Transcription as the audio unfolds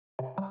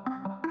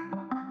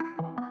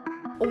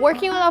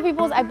Working with All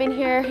Peoples, I've been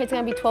here, it's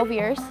gonna be 12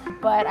 years,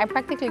 but I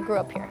practically grew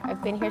up here.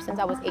 I've been here since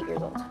I was 8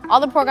 years old. All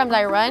the programs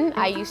I run,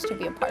 I used to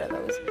be a part of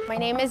those. My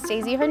name is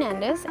Deisy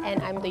Huerta,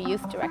 and I'm the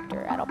Youth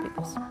Director at All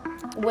Peoples.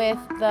 With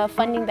the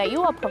funding that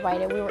you all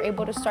provided, we were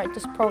able to start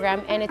this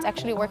program, and it's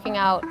actually working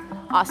out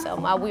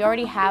awesome. We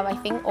already have, I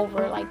think,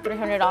 over like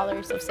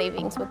 $300 of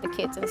savings with the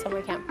kids in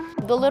summer camp.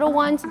 The little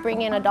ones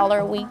bring in $1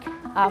 a week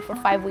for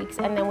 5 weeks,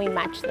 and then we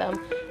match them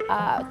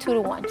 2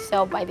 to 1.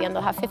 So by the end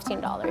they'll have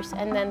 $15.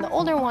 And then the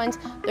older ones,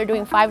 they're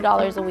doing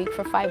 $5 a week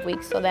for 5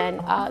 weeks, so then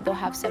they'll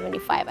have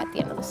 $75 at the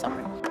end of the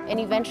summer. And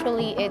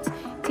eventually it's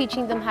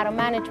teaching them how to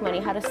manage money,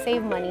 how to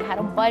save money, how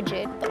to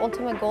budget. The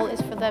ultimate goal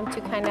is for them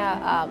to kind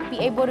of be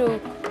able to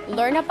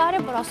learn about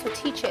it, but also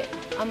teach it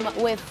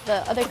with the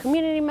other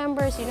community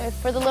members. You know,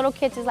 for the little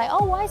kids, it's like,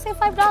 oh, why say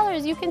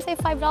 $5? You can say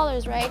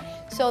 $5, right?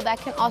 So that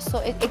can also,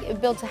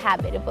 it builds a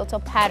habit, it builds a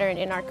pattern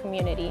in our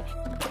community.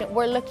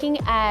 We're looking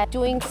at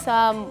doing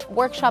some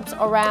workshops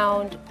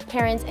around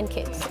parents and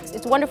kids.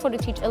 It's wonderful to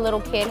teach a little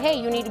kid, hey,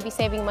 you need to be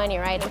saving money,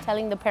 right? And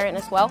telling the parent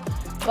as well.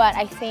 But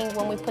I think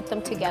when we put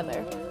them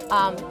together,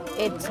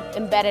 it's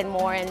embedded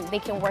more and they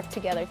can work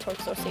together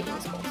towards those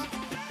savings goals.